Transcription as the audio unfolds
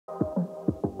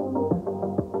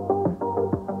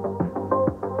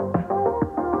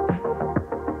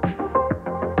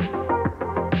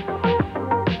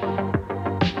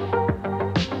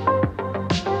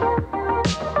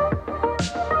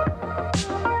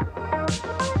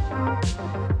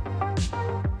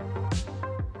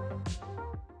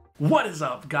What is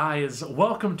up, guys?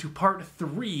 Welcome to part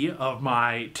 3 of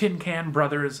my Tin Can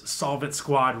Brothers Solve It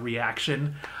Squad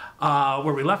reaction.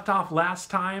 Where we left off last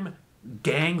time,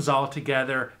 gangs all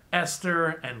together,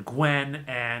 Esther and Gwen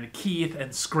and Keith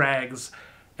and Scraggs,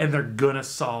 and they're gonna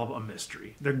solve a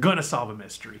mystery.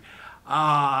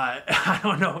 I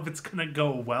don't know if it's gonna go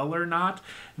well or not.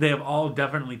 They have all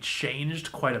definitely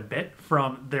changed quite a bit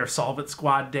from their Solve It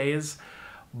Squad days.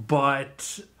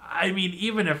 But, I mean,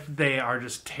 even if they are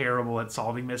just terrible at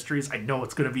solving mysteries, I know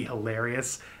it's going to be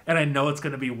hilarious, and I know it's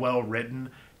going to be well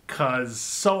written, because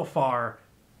so far,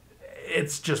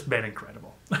 it's just been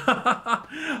incredible.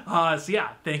 So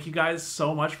yeah, thank you guys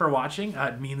so much for watching.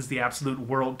 It means the absolute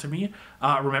world to me.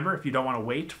 Remember, if you don't want to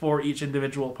wait for each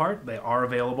individual part, they are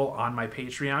available on my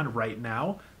Patreon right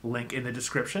now. Link in the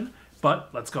description. But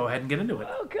let's go ahead and get into it.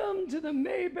 Welcome to the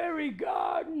Mayberry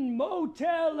Garden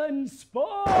Motel and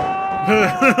Spa.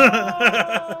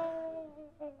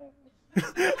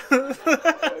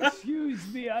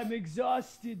 Excuse me, I'm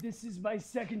exhausted. This is my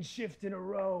second shift in a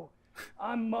row.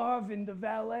 I'm Marvin, the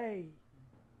valet.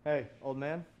 Hey, old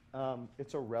man,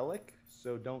 it's a relic,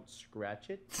 so don't scratch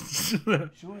it.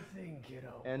 Sure thing,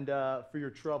 kiddo. And for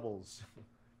your troubles,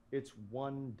 it's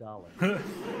 $1.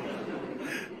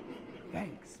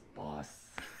 Thanks, boss.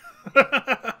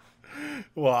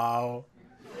 Wow.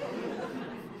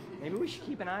 Maybe we should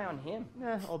keep an eye on him.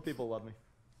 Old people love me.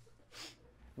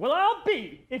 Well, I'll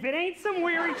be, if it ain't some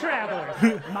weary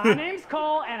travelers. My name's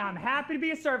Cole, and I'm happy to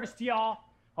be of service to y'all.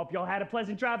 Hope y'all had a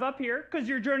pleasant drive up here, because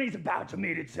your journey's about to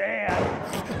meet its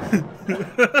end.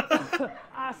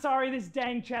 Sorry this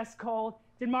dang chest cold.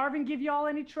 Did Marvin give y'all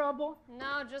any trouble?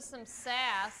 No, just some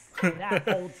sass. That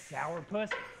old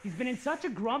sourpuss. He's been in such a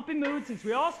grumpy mood since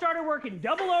we all started working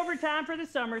double overtime for the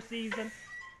summer season.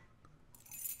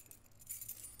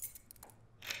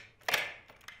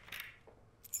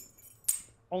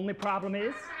 Only problem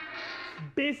is,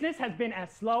 business has been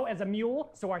as slow as a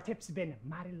mule, so our tips have been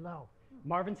mighty low.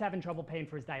 Marvin's having trouble paying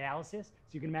for his dialysis,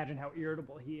 so you can imagine how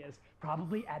irritable he is,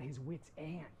 probably at his wit's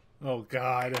end. Oh,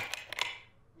 God.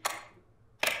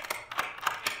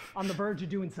 On the verge of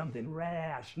doing something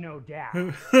rash, no doubt.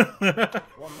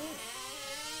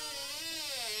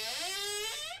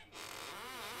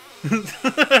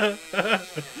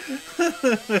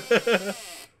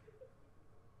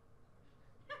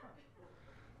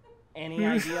 Any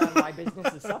idea on why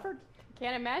business has suffered?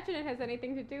 Can't imagine it has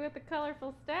anything to do with the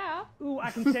colorful staff. Ooh,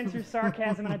 I can sense your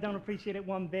sarcasm and I don't appreciate it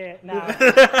one bit. No.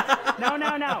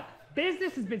 No.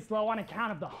 Business has been slow on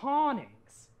account of the hauntings.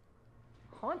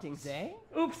 Hauntings, eh?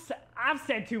 Oops, I've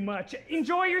said too much.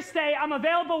 Enjoy your stay. I'm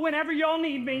available whenever y'all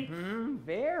need me.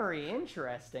 Very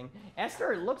interesting.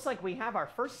 Esther, it looks like we have our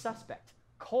first suspect.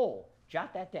 Cole.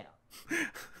 Jot that down.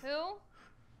 Who?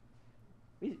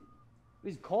 It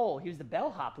was Cole. He was the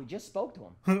bellhop. We just spoke to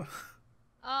him.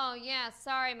 Oh, yeah,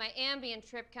 sorry. My Ambien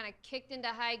trip kind of kicked into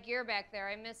high gear back there.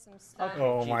 I missed some stuff. Okay,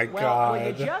 Oh, my well, God. Will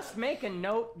you just make a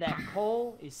note that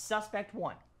Cole is suspect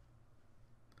 1?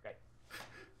 Great.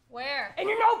 Where? In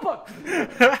your notebook!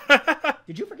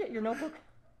 Did you forget your notebook?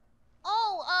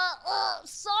 Oh,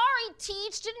 sorry,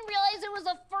 Teach. Didn't realize it was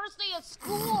the first day of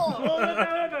school.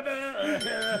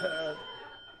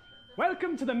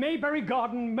 Welcome to the Mayberry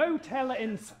Garden Motel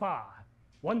and Spa.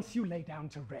 Once you lay down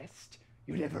to rest,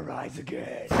 you never rise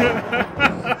again.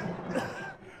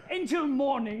 Until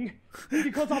morning,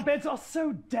 because our beds are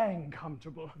so dang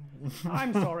comfortable.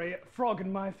 I'm sorry, frog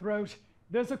in my throat.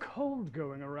 There's a cold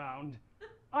going around.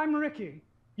 I'm Ricky.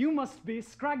 You must be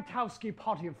Scragtowski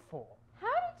Potty of 4. How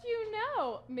did you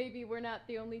know? Maybe we're not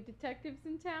the only detectives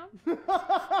in town?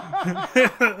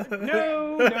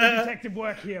 No detective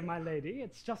work here, my lady.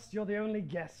 It's just you're the only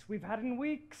guest we've had in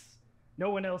weeks. No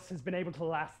one else has been able to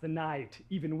last the night,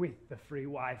 even with the free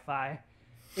Wi-Fi.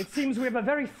 It seems we have a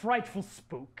very frightful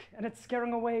spook, and it's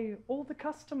scaring away all the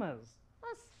customers.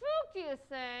 A spook, you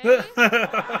say?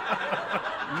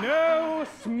 No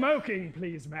smoking,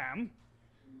 please, ma'am.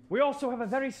 We also have a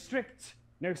very strict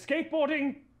no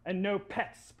skateboarding and no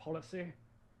pets policy.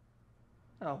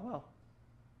 Oh, well,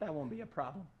 that won't be a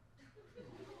problem.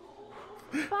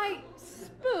 By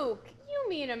spook, you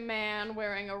mean a man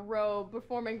wearing a robe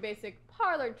performing basic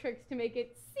parlor tricks to make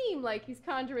it seem like he's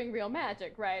conjuring real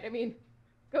magic, right? I mean,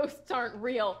 ghosts aren't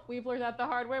real. We've learned that the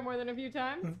hard way more than a few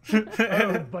times.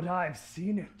 Oh, but I've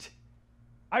seen it.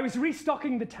 I was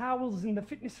restocking the towels in the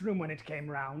fitness room when it came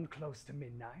round close to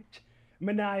midnight,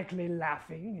 maniacally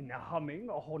laughing and humming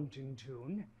a haunting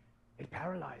tune. It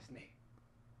paralyzed me,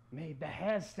 made the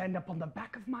hairs stand up on the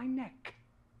back of my neck.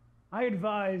 I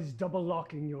advise double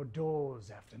locking your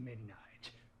doors after midnight,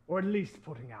 or at least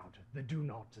putting out the do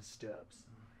not disturb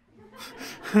sign.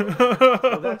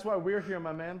 So that's why we're here,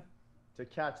 my man, to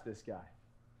catch this guy.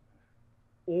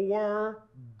 Or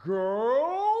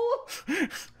girl?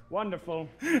 Wonderful.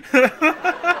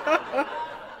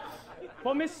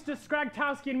 For Mr.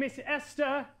 Scragtowski and Miss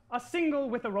Esther, a single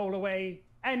with a rollaway,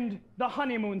 and the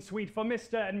honeymoon suite for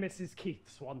Mr. and Mrs. Keith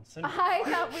Swanson. I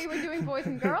thought we were doing boys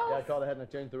and girls. Yeah, I called ahead and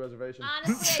I changed the reservation.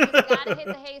 Honestly, I just gotta hit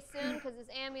the hay soon because this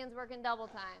ambien's working double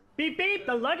time. Beep beep,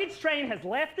 the luggage train has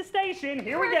left the station.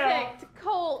 Here we go. Perfect.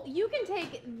 Cole, you can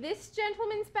take this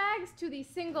gentleman's bags to the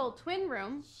single twin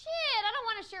room. Shit, I don't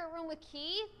want to share a room with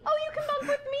Keith. Oh, you can bunk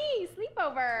with me.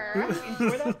 Sleepover.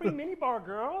 Enjoy that free mini bar,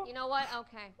 girl. You know what?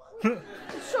 Okay.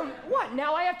 So what?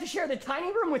 Now I have to share the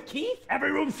tiny room with Keith?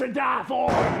 Every room's to die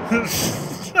for.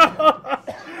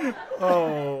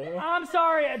 Oh. I'm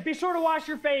sorry. Be sure to wash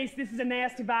your face. This is a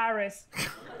nasty virus.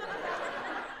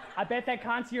 I bet that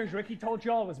concierge Ricky told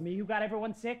y'all it was me who got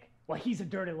everyone sick. Well, he's a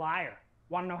dirty liar.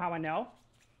 Want to know how I know?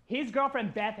 His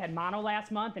girlfriend Beth had mono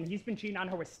last month, and he's been cheating on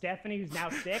her with Stephanie, who's now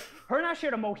sick. Her and I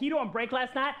shared a mojito on break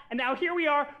last night, and now here we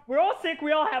are. We're all sick.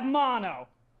 We all have mono.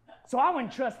 So I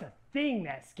wouldn't trust a thing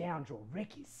that scoundrel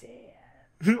Ricky said.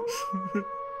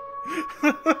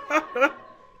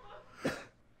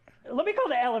 Let me call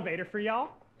the elevator for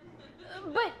y'all.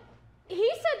 But he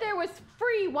said there was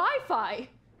free Wi-Fi.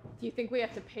 Do you think we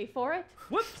have to pay for it?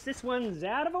 Whoops, this one's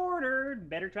out of order.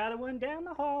 Better try the one down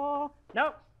the hall.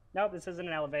 Nope, this isn't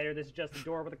an elevator. This is just a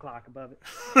door with a clock above it.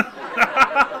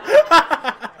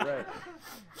 Right.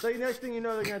 So next thing you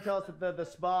know, they're going to tell us that the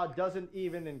spa doesn't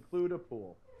even include a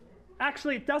pool.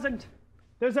 Actually, it doesn't.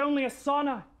 There's only a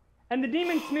sauna. And the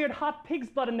demon smeared hot pig's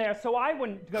blood in there, so I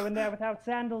wouldn't go in there without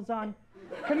sandals on.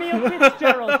 Camille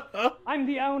Fitzgerald, I'm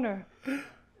the owner.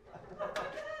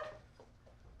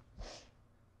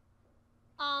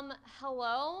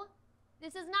 Hello?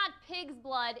 This is not pig's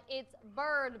blood, it's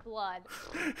bird blood.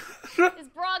 This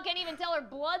broad can't even tell her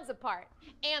bloods apart.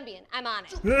 Ambien, I'm on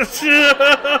it.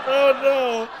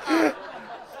 Oh no!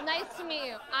 Nice to meet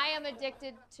you. I am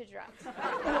addicted to drugs.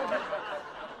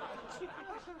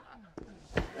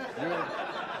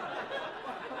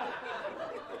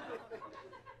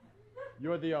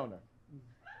 You're the owner,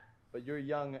 but you're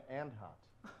young and hot.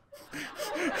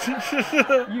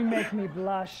 You make me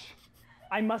blush.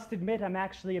 I must admit I'm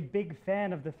actually a big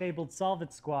fan of the fabled Solve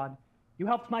It Squad. You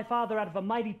helped my father out of a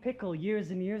mighty pickle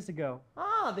years and years ago.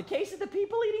 Ah, the case of the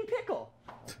people eating pickle.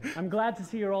 I'm glad to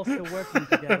see you're all still working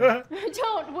together.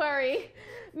 Don't worry.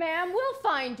 Ma'am, we'll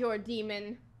find your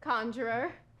demon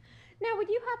conjurer. Now, would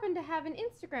you happen to have an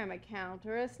Instagram account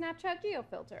or a Snapchat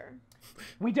geofilter?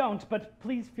 We don't, but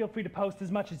please feel free to post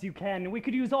as much as you can. We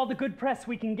could use all the good press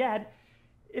we can get.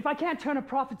 If I can't turn a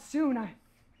profit soon,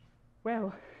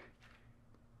 well,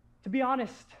 to be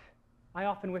honest, I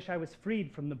often wish I was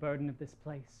freed from the burden of this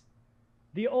place.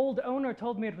 The old owner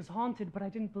told me it was haunted, but I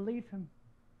didn't believe him.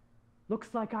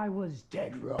 Looks like I was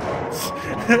dead wrong.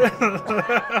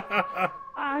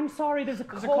 I'm sorry, there's a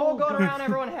cold. There's a cold going around,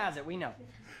 everyone has it, we know.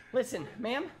 Listen,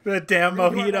 ma'am. The damn we're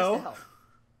gonna do our best to mojito. help.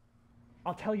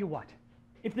 I'll tell you what.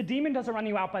 If the demon doesn't run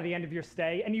you out by the end of your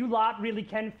stay, and you lot really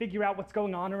can figure out what's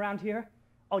going on around here,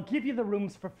 I'll give you the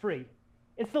rooms for free.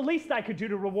 It's the least I could do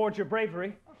to reward your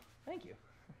bravery. Thank you.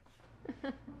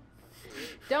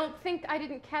 Don't think I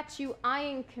didn't catch you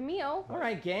eyeing Camille. All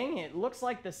right, gang, it looks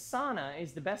like the sauna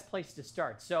is the best place to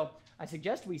start. So I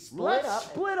suggest we split Let's up.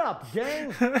 split up,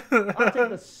 gang. I'll take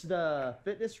the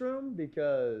fitness room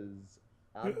because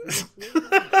obviously.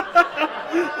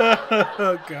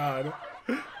 Oh God.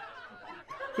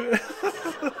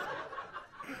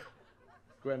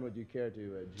 Gwen, would you care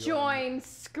to Join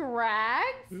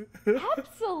Scrags?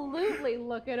 Absolutely,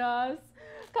 look at us.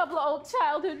 Couple of old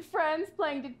childhood friends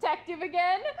playing detective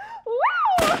again. Woo!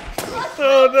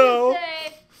 Oh no.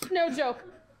 Say, No joke.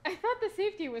 I thought the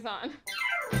safety was on.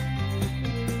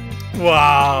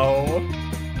 Wow.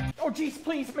 Oh, geez,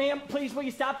 please, ma'am, please, will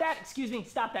you stop that? Excuse me,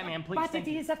 stop that, ma'am, please. But Thank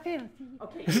it you. is a filthy.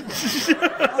 Okay.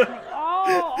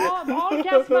 All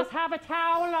guests must have a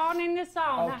towel on in the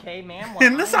sauna. Okay, ma'am.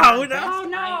 In the sauna? Oh,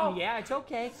 no. Yeah, it's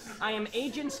okay. I am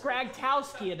Agent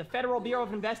Scragtowski of the Federal Bureau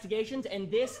of Investigations, and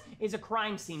this is a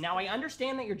crime scene. Now, I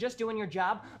understand that you're just doing your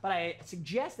job, but I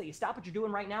suggest that you stop what you're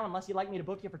doing right now unless you'd like me to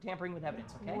book you for tampering with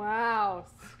evidence, okay? Wow,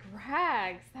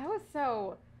 Scrags, that was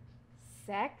so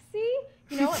sexy.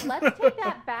 You know what? Let's take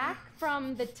that back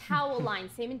from the towel line.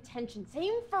 Same intention,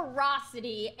 same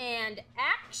ferocity and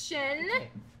action. Okay,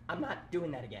 I'm not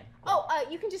doing that again. Oh,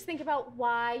 you can just think about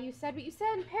why you said what you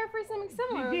said and paraphrase something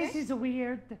similar. This Okay? is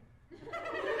weird.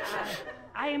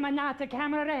 I am not a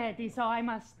camera ready, so I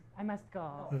must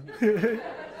go.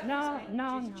 No.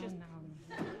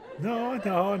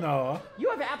 No. You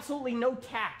have absolutely no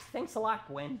tact. Thanks a lot,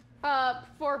 Gwen.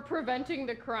 For preventing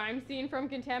the crime scene from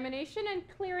contamination and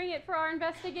clearing it for our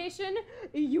investigation,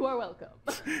 you are welcome.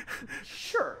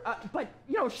 Sure, but,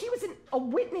 you know, she was a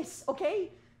witness,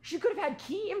 okay? She could have had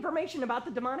key information about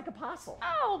the demonic apostle.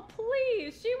 Oh,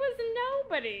 please, she was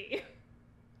nobody.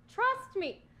 Trust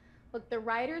me. Look, the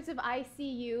writers of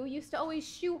ICU used to always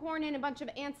shoehorn in a bunch of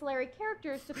ancillary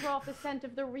characters to throw off the scent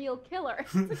of the real killer.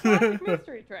 It's a classic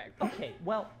mystery trick. Okay,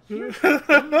 well, here's the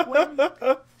thing, Gwen.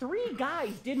 3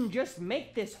 guys didn't just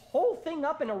make this whole thing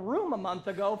up in a room a month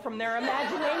ago from their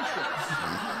imaginations.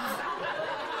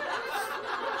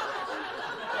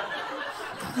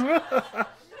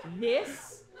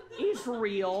 This is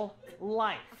real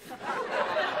life.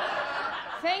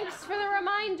 Thanks for the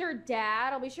reminder,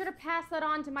 Dad. I'll be sure to pass that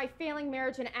on to my failing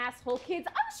marriage and asshole kids.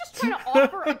 I was just trying to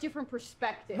offer a different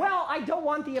perspective. Well, I don't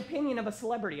want the opinion of a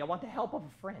celebrity. I want the help of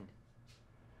a friend.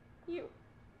 You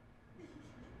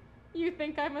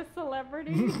think I'm a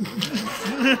celebrity?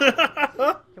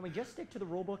 Can we just stick to the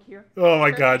rule book here? Oh my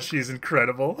god, she's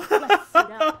incredible. Let's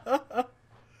sit up.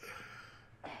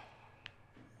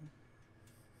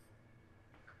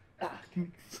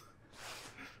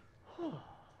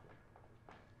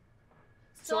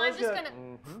 So I'm just gonna.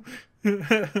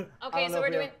 Okay, so we're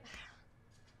doing.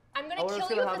 I'm gonna kill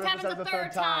you if this happens a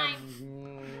third time.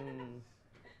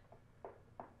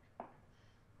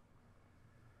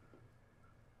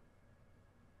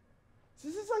 So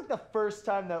this is like the first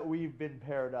time that we've been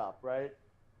paired up, right?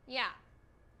 Yeah.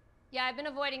 Yeah, I've been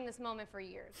avoiding this moment for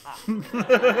years.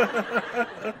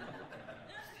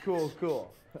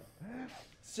 Cool.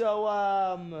 So,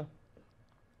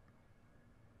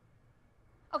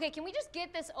 Okay, can we just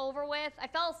get this over with? I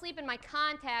fell asleep in my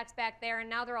contacts back there, and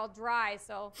now they're all dry,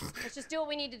 so let's just do what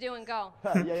we need to do and go.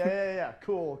 yeah.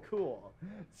 Cool.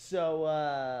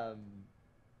 So,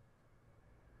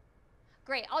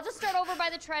 Great, I'll just start over by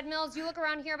the treadmills. You look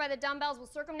around here by the dumbbells. We'll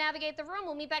circumnavigate the room.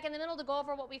 We'll meet back in the middle to go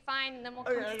over what we find, and then we'll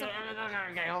come to some...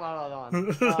 Okay, hold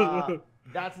on.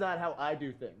 That's not how I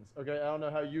do things, okay? I don't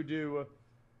know how you do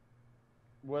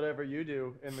whatever you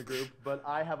do in the group, but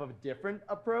I have a different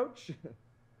approach.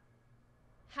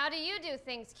 How do you do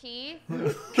things, Keith?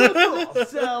 Cool.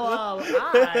 So, I'm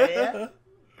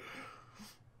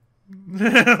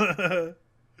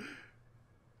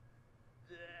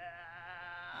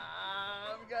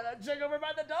gonna check over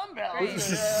by the dumbbells.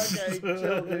 Okay,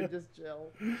 chill, dude, just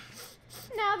chill.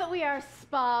 Now that we are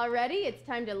spa ready, it's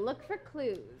time to look for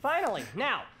clues. Finally,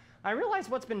 now, I realize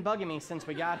what's been bugging me since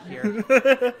we got here.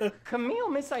 Camille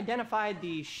misidentified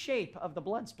the shape of the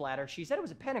blood splatter. She said it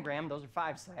was a pentagram, those are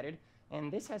 5-sided,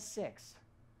 and this has 6.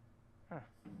 Huh.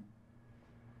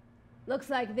 Looks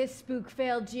like this spook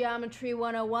failed Geometry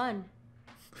 101.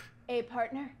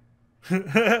 Partner?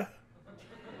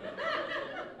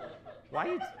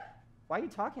 Why are you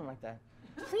talking like that?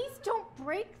 Please don't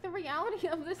break the reality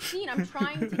of the scene. I'm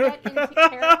trying to get into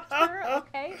character,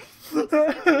 okay?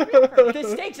 The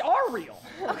stakes are real.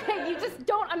 Okay, you just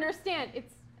don't understand.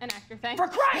 It's an actor thing. For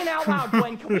crying out loud,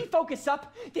 Gwen, can we focus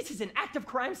up? This is an active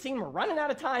crime scene. We're running out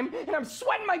of time, and I'm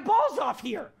sweating my balls off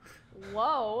here.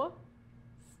 Whoa.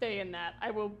 Stay in that.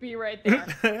 I will be right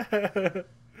there.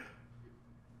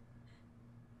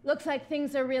 Looks like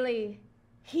things are really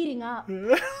heating up.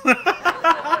 We'll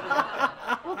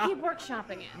keep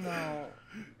workshopping it. No.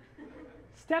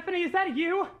 Stephanie, is that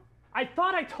you? I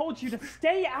thought I told you to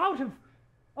stay out of...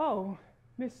 Oh,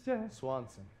 Mr.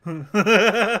 Swanson.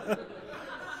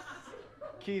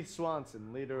 Keith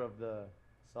Swanson, leader of the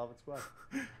Solve It Squad.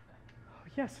 Oh,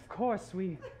 yes, of course.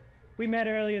 We met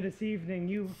earlier this evening.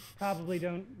 You probably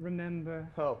don't remember.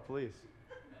 Oh, please.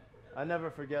 I never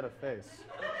forget a face.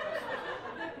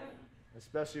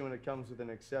 Especially when it comes with an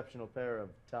exceptional pair of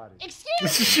toddies.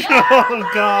 Excuse me! Oh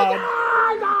god.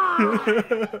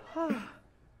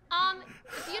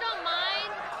 If you don't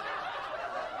mind...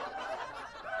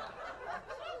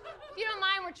 If you don't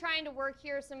mind, we're trying to work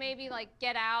here, so maybe, like,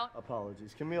 get out.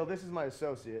 Apologies. Camille, this is my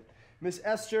associate, Miss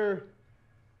Esther.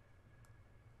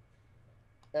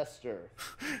 Yes,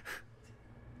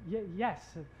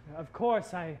 of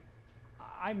course. I'm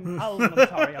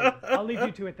sorry. I'll leave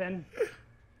you to it then.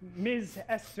 Ms.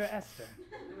 Esther.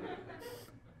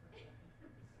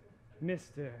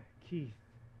 Mr. Keith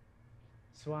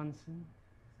Swanson.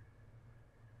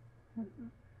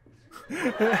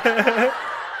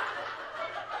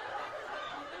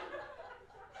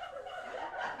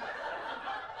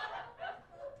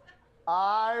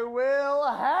 I will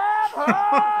have her!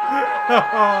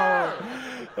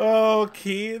 Oh,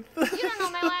 Keith. You don't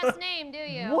know my last name, do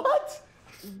you? What?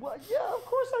 Yeah, of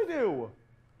course I do.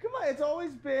 Come on, it's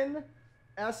always been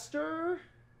Esther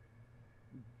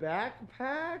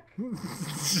Backpack?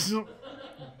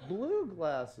 Blue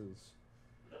glasses.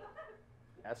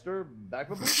 Esther, back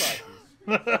with blue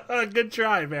glasses. Good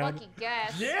try, man. Lucky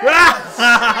guess.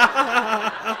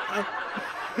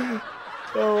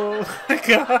 Oh my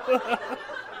god.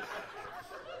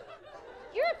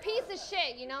 You're a piece of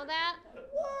shit, you know that?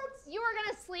 What? You were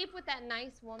gonna sleep with that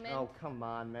nice woman. Oh, come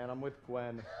on, man. I'm with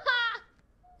Gwen.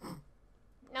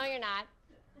 No, you're not.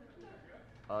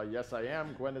 Yes, I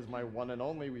am. Gwen is my one and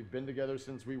only. We've been together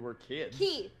since we were kids.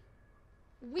 Keith,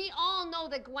 we all know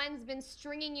that Gwen's been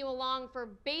stringing you along for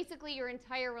basically your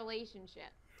entire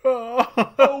relationship.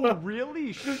 Oh,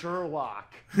 really,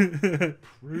 Sherlock?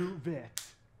 Prove it.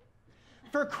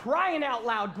 For crying out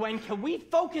loud, Gwen, can we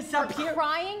focus up here?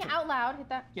 Crying out loud. Hit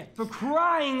that. Yeah, for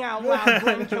crying out loud,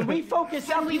 Gwen, can we focus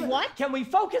up here? we what? Can we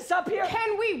focus up here?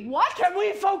 Can we what? Can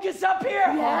we focus up here?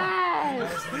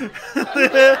 Yes. Feel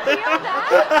that?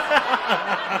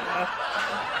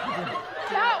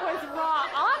 That was raw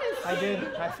honesty. I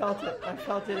did. I felt it. I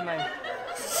felt it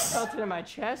in my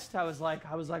chest. I was like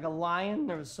a lion.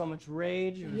 There was so much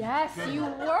rage. Yes, you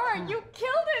were. You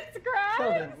killed it,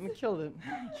 Scrags. Killed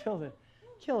it.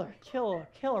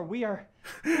 Killer. We are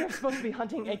supposed to be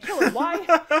hunting a killer. Why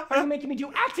are you making me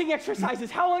do acting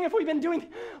exercises? How long have we been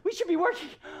doing? We should be working.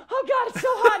 Oh God, it's so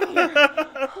hot in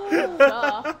here.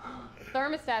 Duh.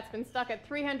 Thermostat's been stuck at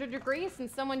 300 degrees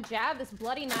since someone jabbed this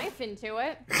bloody knife into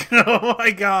it. Oh my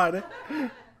god.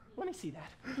 Let me see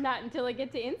that. Not until I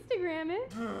get to Instagram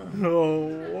it.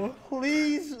 Oh.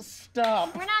 Please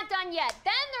stop. We're not done yet.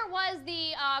 Then there was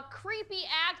the creepy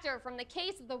actor from The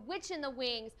Case of the Witch in the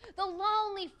Wings, the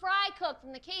lonely fry cook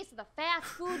from The Case of the Fast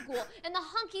Food Ghoul, and the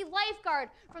hunky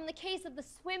lifeguard from The Case of the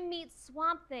Swim Meets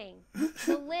Swamp Thing.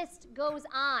 The list goes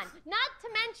on. Not to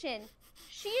mention,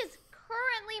 she is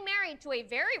currently married to a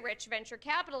very rich venture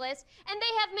capitalist, and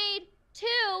they have made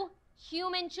 2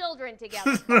 human children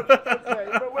together. Okay,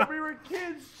 but when we were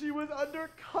kids, she was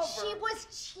undercover. She was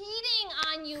cheating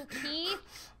on you,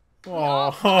 Keith.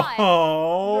 Oh.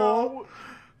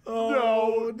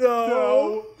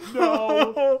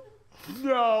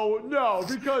 No,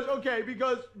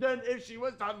 because then if she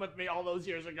was done with me all those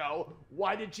years ago,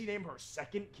 why did she name her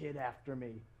second kid after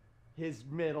me? His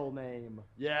middle name.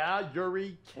 Yeah,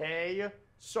 Yuri K.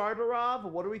 Sardarov?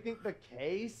 What do we think the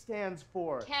K stands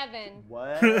for? Kevin.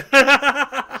 What?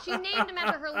 She named him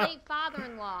after her late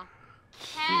father-in-law.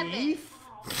 Kevin. Keith?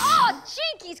 Oh,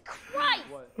 jinkies Christ!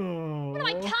 What? One of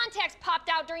my contacts popped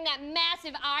out during that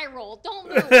massive eye roll. Don't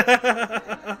move.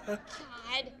 God.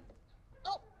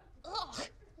 Oh, ugh.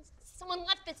 Someone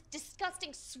left this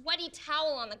disgusting sweaty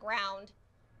towel on the ground.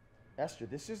 Esther,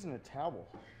 this isn't a towel.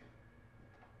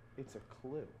 It's a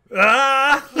clue.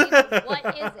 Ah! Okay, what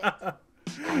is it?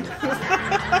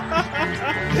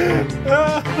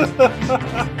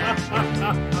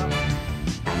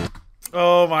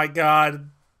 Oh my god.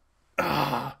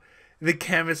 Ah, the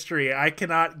chemistry. I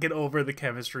cannot get over the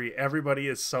chemistry. Everybody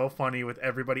is so funny with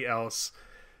everybody else.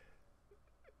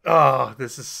 Oh,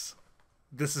 this is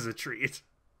a treat.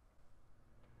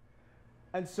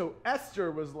 And so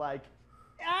Esther was like,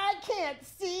 I can't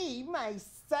see my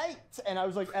sight. And I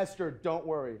was like, Esther, don't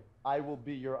worry. I will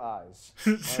be your eyes.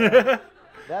 All right?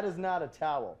 That is not a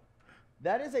towel.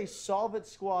 That is a Solvit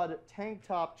Squad tank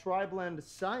top tri-blend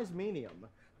size medium.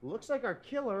 Looks like our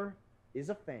killer is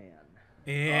a fan.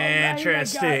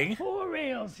 Interesting. I got 4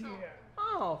 rails here.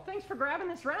 Oh, thanks for grabbing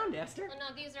this round, Esther. Oh,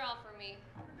 no, these are all for me.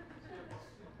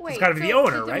 Wait, gotta be the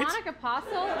owner, right? Demonic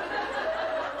Apostle?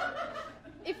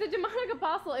 If the Demonic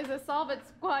Apostle is a Solvit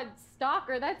Squad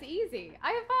stalker, that's easy.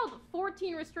 I have filed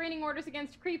 14 restraining orders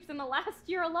against creeps in the last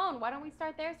year alone. Why don't we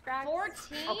start there, Scrags?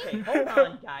 14? Okay, hold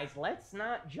on, guys. Let's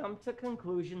not jump to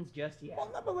conclusions just yet. Well,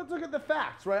 no, but let's look at the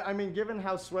facts, right? I mean, given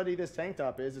how sweaty this tank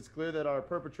top is, it's clear that our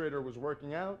perpetrator was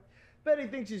working out. Betty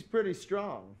thinks he's pretty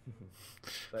strong.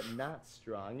 But not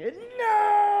strong.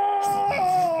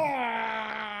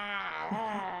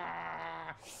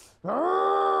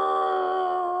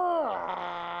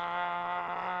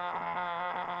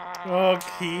 Oh,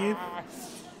 Keith.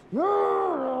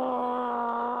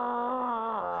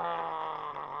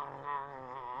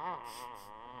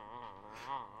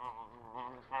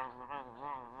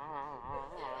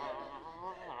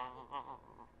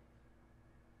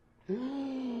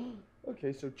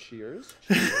 Okay, so cheers.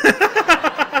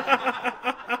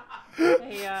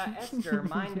 Hey, Esther,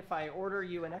 mind if I order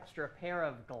you an extra pair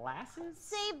of glasses?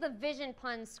 Save the vision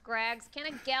puns, Scrags. Can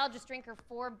a gal just drink her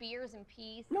 4 beers in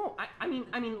peace? No, I mean,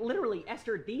 literally,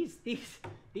 Esther, these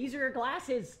are your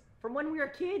glasses from when we were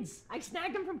kids. I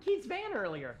snagged them from Keith's van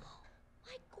earlier.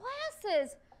 My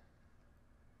glasses!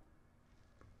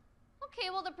 Okay,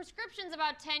 well, the prescription's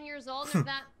about 10 years old. It's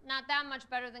not that much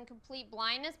better than complete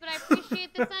blindness, but I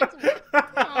appreciate the sentiment.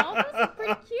 Oh, that's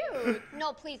pretty cute.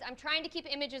 No, please, I'm trying to keep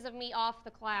images of me off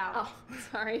the cloud. Oh,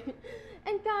 sorry.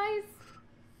 And guys,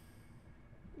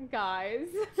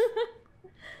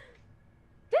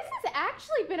 this has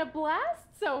actually been a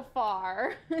blast so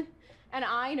far. And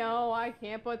I know I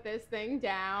can't put this thing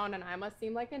down, and I must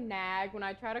seem like a nag when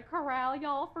I try to corral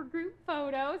y'all for group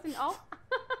photos, and oh,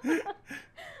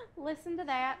 listen to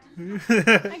that.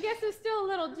 I guess there's still a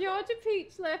little Georgia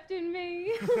peach left in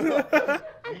me.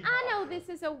 And I know this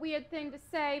is a weird thing to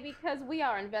say because we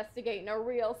are investigating a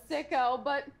real sicko,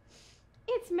 but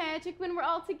it's magic when we're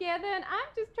all together, and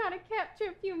I'm just trying to capture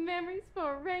a few memories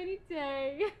for a rainy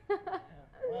day.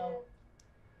 Well,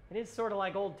 it is sort of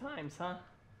like old times, huh?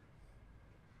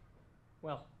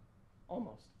 Well,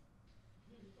 almost.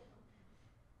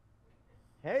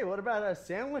 Hey, what about a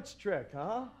sandwich trick,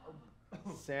 huh?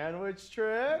 Sandwich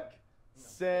trick?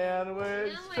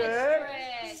 Sandwich trick?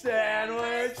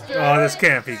 Sandwich trick? Oh, this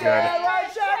can't be good.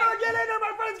 Sandwich trick! I'm gonna get in there,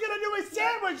 my friend's gonna do a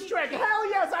sandwich trick! Hell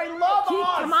yes, I love Keith,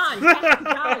 us! come on,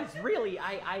 guys, really,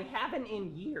 I haven't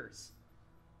in years.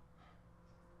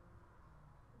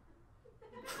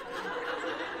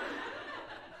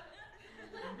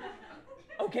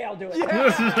 Okay, I'll do it.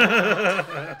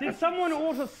 Yeah. Did someone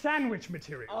order sandwich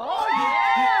material? Oh,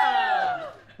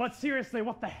 yeah! But seriously,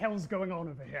 what the hell's going on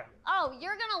over here? Oh,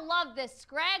 you're gonna love this.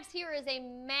 Scraggs here is a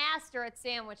master at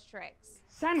sandwich tricks.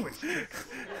 Sandwich tricks?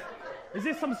 Is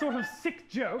this some sort of sick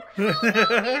joke? No, mi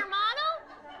hermano.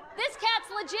 This cat's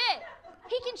legit.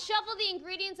 He can shuffle the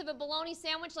ingredients of a bologna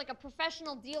sandwich like a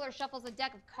professional dealer shuffles a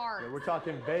deck of cards. We're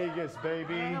talking Vegas,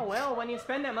 baby. Yeah, well, when you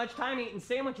spend that much time eating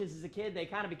sandwiches as a kid, they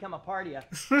kind of become a part of you.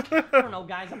 I don't know,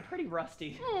 guys, I'm pretty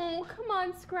rusty. Oh, come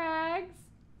on, Scraggs.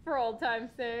 For old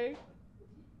time's sake.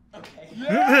 Okay.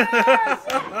 Yes!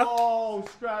 Oh,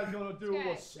 Scrag's gonna do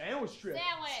a sandwich trick.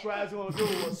 Sandwich. Scrag's gonna do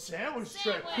a sandwich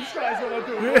trick. Sandwich. Scrag's gonna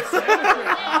do a sandwich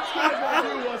trick. Scrag's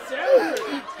gonna do a sandwich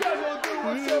trick. Scrag's gonna do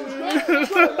a sandwich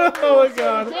trick. Oh my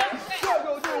god. Scrag's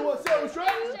gonna do a sandwich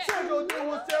trick. Scrag's gonna do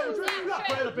a sandwich trick. You got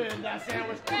bread up in that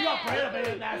sandwich. You got bread up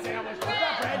in that sandwich. You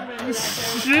got bread up in that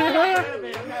sandwich. You got bread up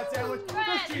in that sandwich.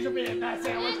 There's cheese up in that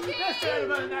sandwich. There's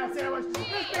bread up in that sandwich.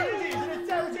 There's cheese in it.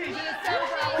 Sandwich cheese in it.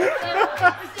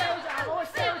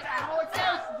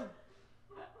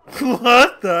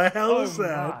 What the hell is Oh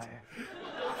that?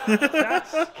 my.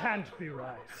 That can't be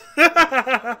right.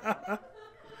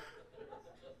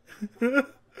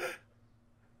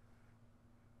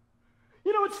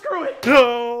 You know what? Screw it.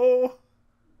 No.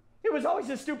 It was always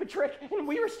a stupid trick, and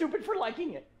we were stupid for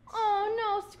liking it. Oh,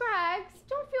 no, Scraggs.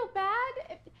 Don't feel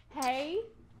bad. Hey,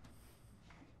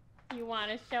 you want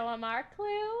to show him our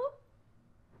clue?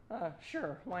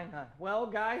 Sure, why not? Well,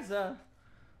 guys,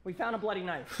 we found a bloody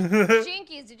knife.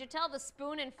 Jinkies, did you tell the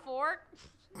spoon and fork?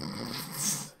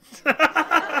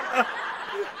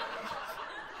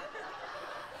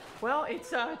 Well,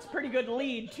 it's pretty good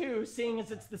lead, too, seeing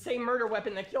as it's the same murder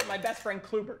weapon that killed my best friend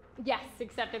Klubert. Yes,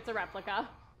 except it's a replica.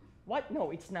 What?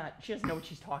 No, it's not. She doesn't know what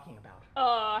she's talking about.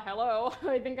 Hello.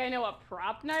 I think I know a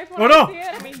prop knife when Oh, no. I see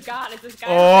it. I mean, God, is this guy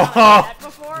Oh. ever done that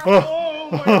before?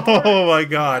 Oh my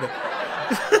god.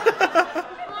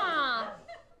 Huh.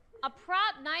 A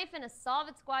prop knife and a Solve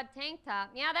It Squad tank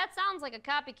top. Yeah, that sounds like a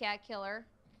copycat killer.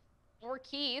 Or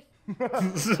Keith.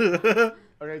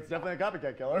 Okay, it's definitely a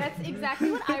copycat killer. That's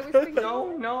exactly what I was thinking.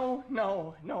 No.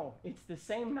 It's the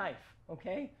same knife,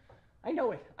 okay? I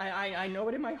know it. I know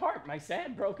it in my heart, my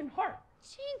sad, broken heart.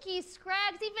 Jinkies,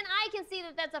 Scraggs, even I can see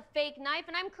that that's a fake knife,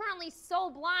 and I'm currently so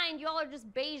blind, y'all are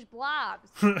just beige blobs.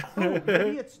 Oh,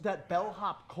 maybe it's that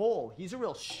bellhop Cole. He's a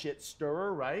real shit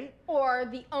stirrer, right? Or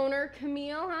the owner,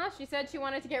 Camille, huh? She said she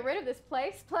wanted to get rid of this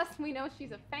place. Plus, we know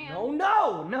she's a fan.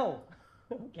 No.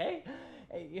 Okay?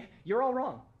 Hey, you're all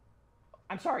wrong.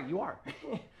 I'm sorry, you are.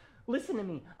 Listen to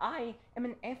me. I am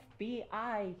an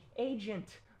FBI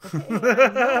agent. Okay? I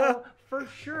know for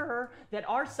sure that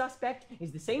our suspect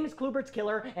is the same as Klubert's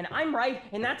killer, and I'm right,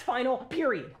 and that's final,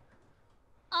 period.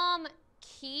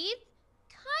 Keith?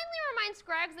 Kindly remind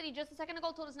Scraggs that he just a second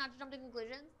ago told us not to jump to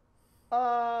conclusions.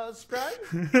 Scrag?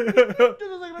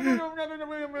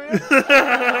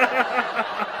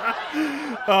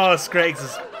 Oh, Scraggs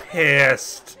is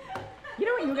pissed. You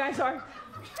know what you guys are?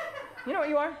 You know what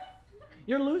you are?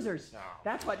 You're losers.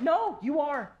 That's what. No, you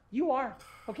are. You are.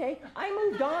 Okay? I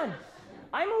moved on.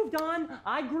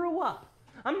 I grew up.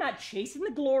 I'm not chasing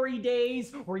the glory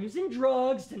days or using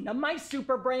drugs to numb my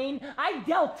super brain. I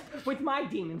dealt with my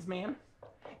demons, man.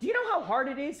 Do you know how hard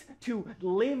it is to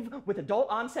live with adult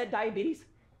onset diabetes?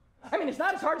 I mean, it's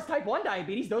not as hard as type 1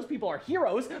 diabetes. Those people are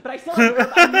heroes, but I still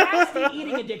have a nasty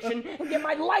eating addiction and get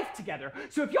my life together.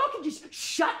 So if y'all can just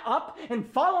shut up and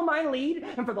follow my lead,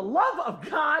 and for the love of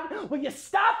God, will you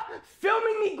stop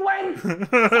filming me, Gwen?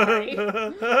 Sorry.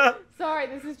 Sorry,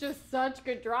 this is just such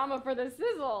good drama for the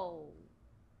sizzle.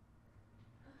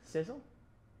 Sizzle?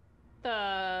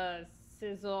 The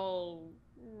sizzle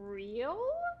reel?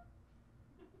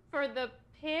 For the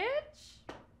pitch?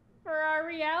 For our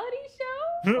reality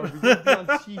show? Are we gonna be on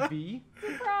TV?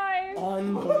 Surprise!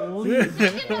 Unbelievable.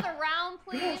 Get another round,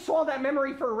 please. So all that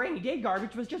memory for a rainy day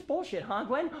garbage was just bullshit, huh,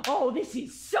 Gwen? Oh, this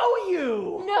is so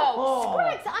you! No, Oh.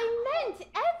 Squirts, I meant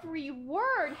every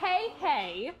word.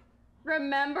 Hey.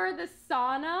 Remember the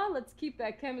sauna? Let's keep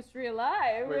that chemistry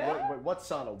alive. Wait, what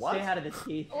sauna? What? Stay out of this,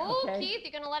 Keith. Oh, okay? Keith,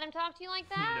 you gonna let him talk to you like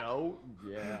that? No.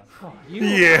 Yeah. Oh, you,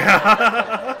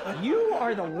 Yeah. you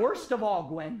are the worst of all,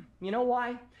 Gwen. You know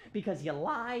why? Because you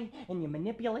lie and you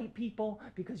manipulate people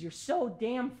because you're so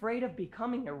damn afraid of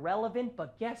becoming irrelevant,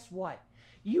 but guess what?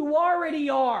 You already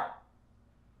are.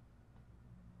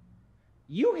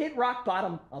 You hit rock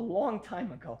bottom a long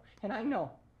time ago, and I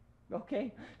know,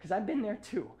 okay? Because I've been there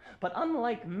too. But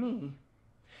unlike me,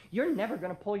 you're never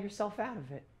gonna pull yourself out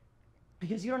of it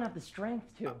because you don't have the strength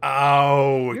to.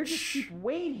 Ouch. You're just keep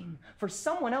waiting for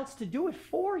someone else to do it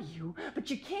for you, but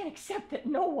you can't accept that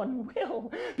no one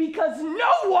will because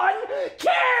no one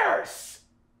cares!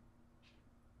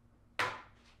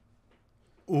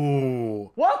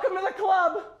 Ooh. Welcome to the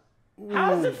club!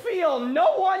 How's it feel?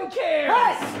 No one cares!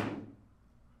 Hey!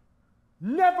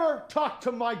 Never talk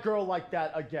to my girl like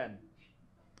that again.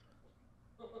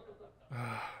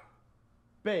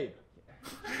 Babe.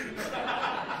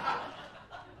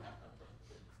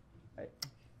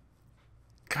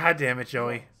 God damn it,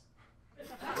 Joey.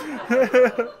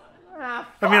 Ah,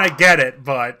 I mean, I get it,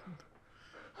 but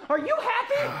are you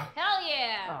happy? Hell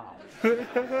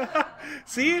yeah.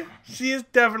 see, she is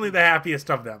definitely the happiest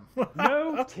of them.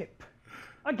 No tip.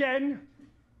 Again,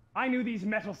 I knew these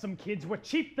meddlesome kids were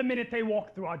cheap the minute they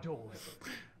walked through our doors.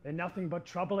 They're nothing but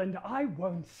trouble, and I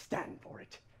won't stand for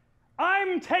it.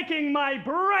 I'm taking my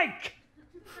break!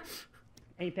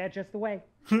 Ain't that just the way?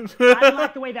 I don't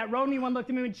like the way that Rodney one looked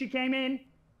at me when she came in.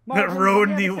 Marvin,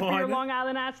 Rodney you ever sip of your one? Long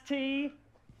Island iced tea?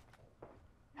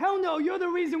 Hell no, you're the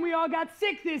reason we all got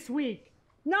sick this week.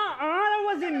 Nuh-uh, that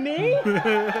wasn't me.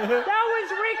 That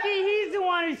was Ricky. He's the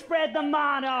one who spread the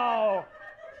mono.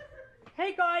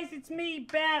 Hey guys, it's me,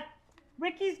 Beth.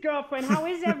 Ricky's girlfriend. How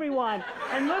is everyone?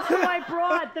 And look who I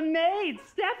brought, the maid,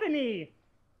 Stephanie.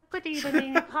 Good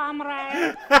evening,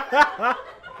 comrade.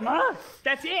 Huh?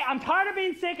 That's it. I'm tired of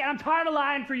being sick, and I'm tired of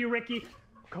lying for you, Ricky.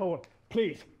 Cole,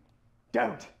 please,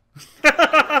 don't.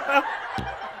 Beth,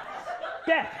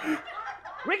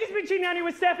 Ricky's been cheating on you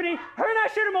with Stephanie. Her and I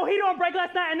shared a mojito on break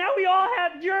last night, and now we all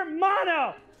have your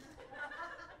mono.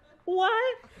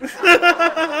 What?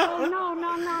 Oh, no.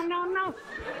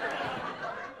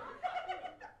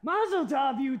 Mazel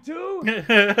tov, you two.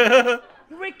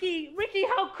 Ricky,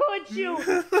 how could you?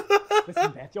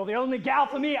 Listen, Beth, you're the only gal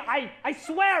for me. I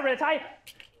swear it.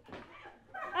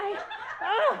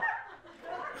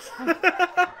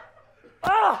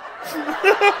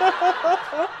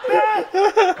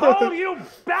 Beth! Cole, you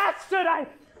bastard!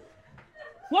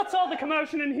 What's all the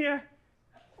commotion in here?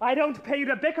 I don't pay you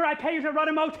to bicker, I pay you to run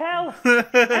a motel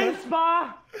and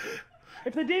spa.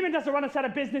 If the demon doesn't run us out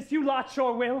of business, you lot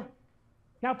sure will.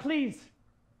 Now please,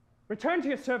 return to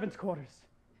your servants' quarters.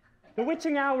 The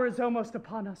witching hour is almost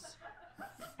upon us,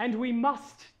 and we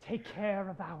must take care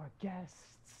of our guests.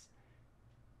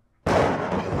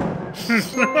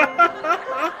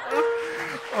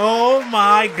 Oh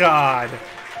my god.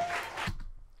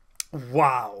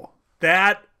 Wow.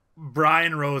 That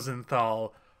Brian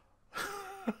Rosenthal.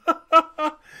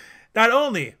 Not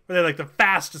only were they like the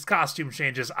fastest costume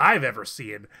changes I've ever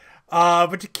seen,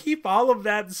 but to keep all of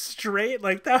that straight,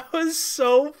 like that was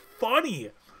so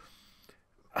funny.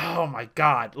 Oh my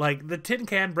god. Like the Tin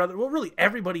Can Brother, well really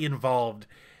everybody involved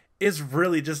is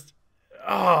really just,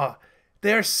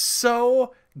 they're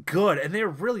so good, and they're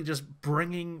really just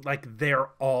bringing like their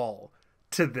all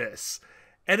to this,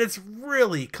 and it's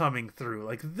really coming through.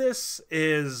 Like this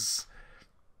is,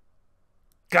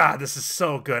 God, this is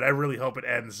so good. I really hope it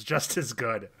ends just as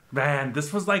good. Man,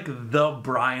 this was like the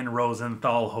Brian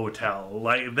Rosenthal Hotel.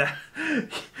 Like that,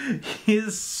 he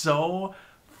is so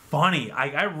funny.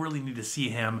 I really need to see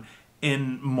him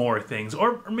in more things,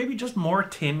 or maybe just more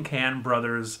Tin Can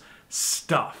Brothers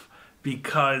stuff,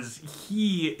 because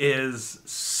he is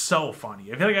so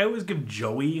funny. I feel like I always give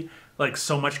Joey like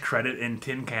so much credit in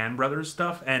Tin Can Brothers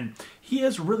stuff, and he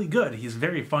is really good. He's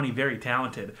very funny, very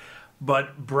talented.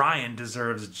 but Brian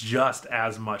deserves just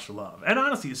as much love. And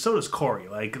honestly, so does Corey.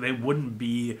 Like, they wouldn't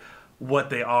be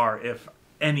what they are if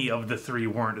any of the three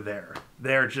weren't there.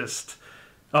 They're just,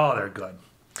 oh, they're good.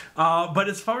 But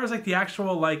as far as like the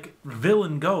actual like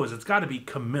villain goes, it's got to be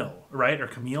Camille, right? Or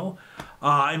Camille.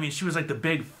 I mean, she was like the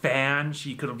big fan.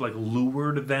 She could have like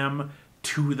lured them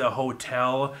to the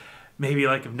hotel. Maybe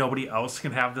like if nobody else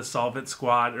can have the Solve It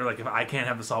Squad, or like if I can't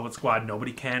have the Solve It Squad,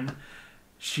 nobody can.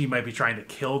 She might be trying to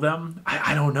kill them.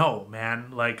 I don't know,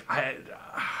 man. Like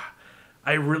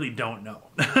I really don't know.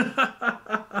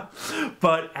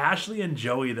 But Ashley and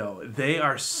Joey, though, they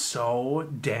are so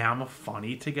damn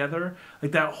funny together.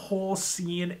 Like that whole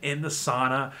scene in the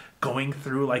sauna going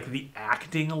through like the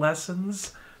acting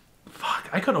lessons. Fuck,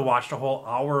 I could have watched a whole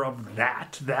hour of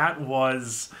that. That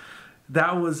was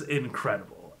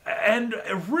incredible. And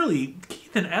really,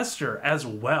 Keith and Esther as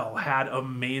well had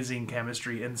amazing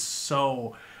chemistry and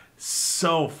so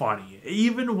funny.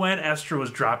 Even when Esther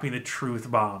was dropping the truth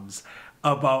bombs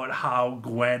about how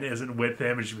Gwen isn't with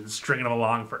him and she's been stringing him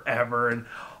along forever and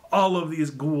all of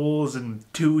these ghouls and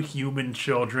 2 human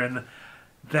children,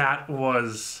 that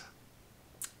was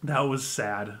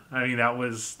sad. I mean,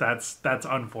 that's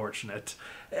unfortunate.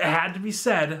 It had to be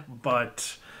said,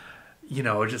 but you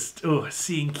know, just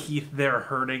seeing Keith there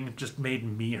hurting just made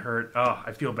me hurt. Oh,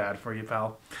 I feel bad for you,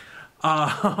 pal.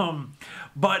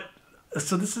 But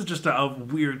so this is just a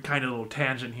weird kind of little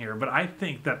tangent here, but I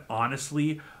think that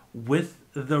honestly, with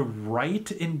the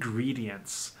right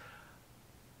ingredients,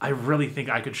 I really think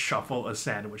I could shuffle a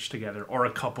sandwich together or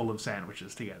a couple of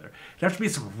sandwiches together. It'd have to be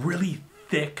some really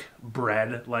thick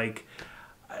bread, or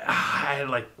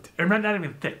not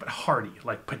even thick, but hearty,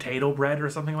 like potato bread or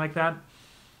something like that.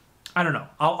 I don't know.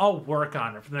 I'll work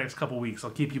on it for the next couple weeks.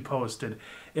 I'll keep you posted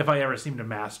if I ever seem to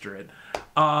master it.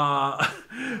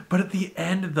 But at the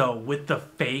end, though, with the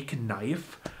fake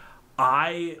knife,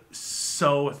 I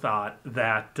so thought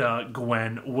that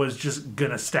Gwen was just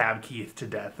gonna stab Keith to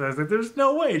death. I was like, there's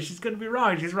no way she's gonna be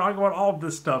wrong. She's wrong about all of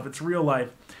this stuff. It's real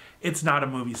life. It's not a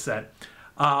movie set.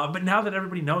 But now that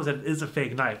everybody knows that it is a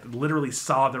fake knife, literally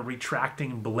saw the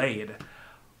retracting blade,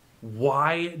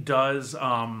 why does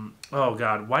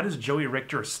why does Joey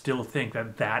Richter still think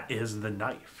that that is the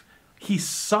knife? He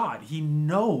saw it. He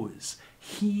knows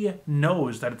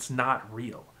that it's not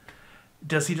real.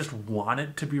 Does he just want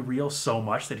it to be real so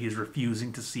much that he's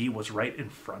refusing to see what's right in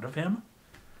front of him?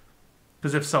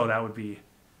 Because if so, that would be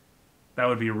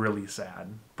really sad.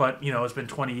 But, you know, it's been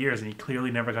 20 years and he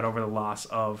clearly never got over the loss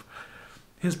of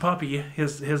his puppy,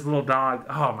 his little dog.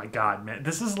 Oh my God, man.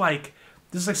 This is like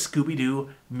Scooby-Doo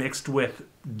mixed with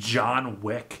John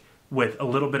Wick with a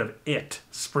little bit of It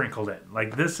sprinkled in.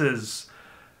 Like this is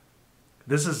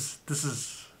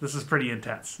pretty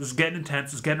intense. This is getting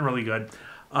intense. It's getting really good.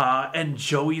 And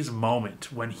Joey's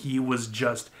moment when he was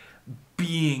just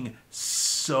being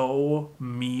so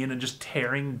mean and just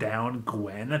tearing down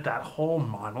Gwen at that whole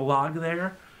monologue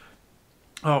there.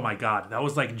 Oh my God, that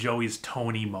was like Joey's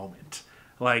Tony moment.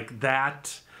 Like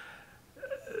that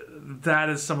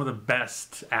is some of the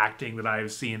best acting that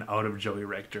I've seen out of Joey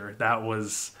Richter. That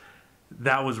was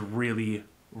really,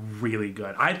 really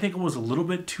good. I think it was a little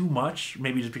bit too much,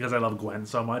 maybe just because I love Gwen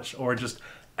so much, or just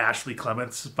Ashley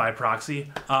Clements by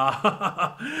proxy.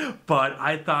 But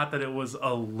I thought that it was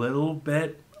a little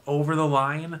bit over the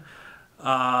line.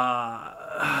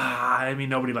 I mean,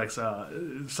 nobody likes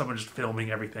someone just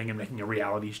filming everything and making a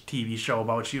reality TV show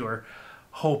about you, or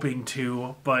hoping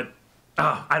to, but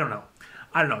I don't know.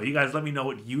 You guys let me know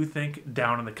what you think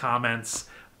down in the comments,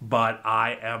 but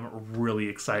I am really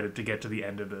excited to get to the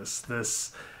end of this.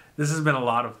 This has been a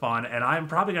lot of fun, and I'm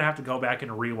probably going to have to go back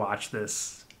and rewatch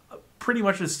this pretty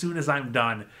much as soon as I'm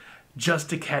done, just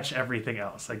to catch everything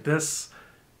else. Like this,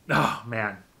 oh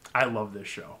man, I love this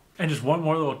show. And just one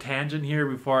more little tangent here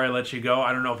before I let you go.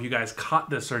 I don't know if you guys caught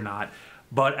this or not,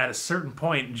 but at a certain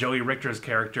point, Joey Richter's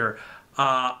character,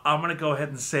 I'm going to go ahead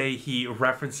and say he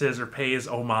references or pays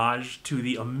homage to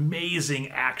the amazing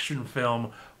action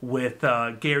film with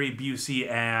Gary Busey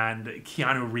and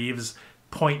Keanu Reeves,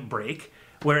 Point Break,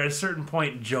 where at a certain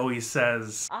point Joey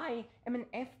says, I am an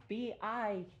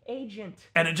FBI agent.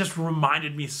 And it just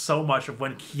reminded me so much of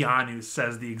when Keanu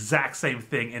says the exact same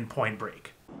thing in Point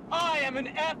Break. I am an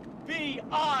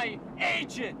FBI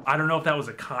agent! I don't know if that was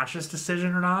a conscious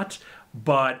decision or not,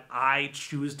 but I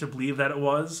choose to believe that it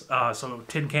was. So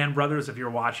Tin Can Brothers, if you're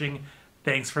watching,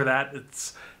 thanks for that.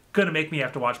 It's going to make me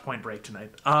have to watch Point Break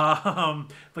tonight.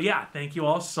 But yeah, thank you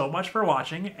all so much for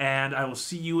watching, and I will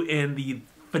see you in the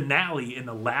finale, in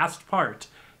the last part,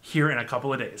 here in a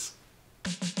couple of days.